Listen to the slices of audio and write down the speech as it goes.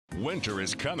Winter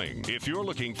is coming. If you're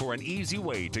looking for an easy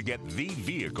way to get the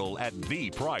vehicle at the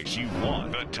price you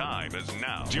want, the time is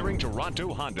now. During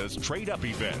Toronto Honda's trade-up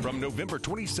event from November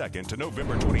 22nd to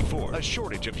November 24th, a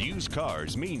shortage of used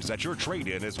cars means that your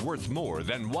trade-in is worth more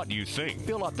than what you think.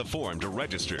 Fill out the form to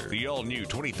register. The all-new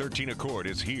 2013 Accord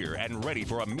is here and ready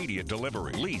for immediate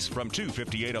delivery. Lease from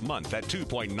 $258 a month at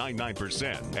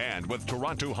 2.99%. And with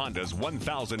Toronto Honda's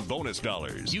 $1,000 bonus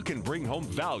dollars, you can bring home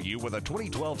value with a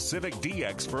 2012 Civic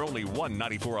DX for only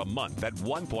 $194 a month at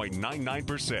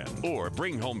 1.99%. Or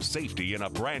bring home safety in a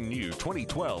brand new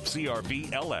 2012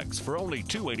 CRV LX for only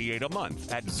 $288 a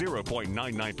month at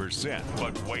 0.99%.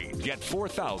 But wait, get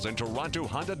 4,000 Toronto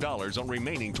Honda dollars on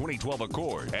remaining 2012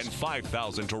 Accord and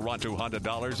 5,000 Toronto Honda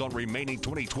dollars on remaining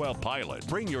 2012 Pilot.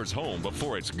 Bring yours home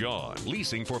before it's gone.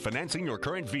 Leasing for financing your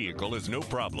current vehicle is no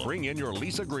problem. Bring in your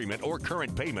lease agreement or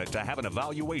current payment to have an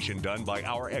evaluation done by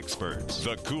our experts.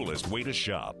 The coolest way to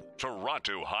shop.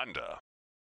 Toronto Honda.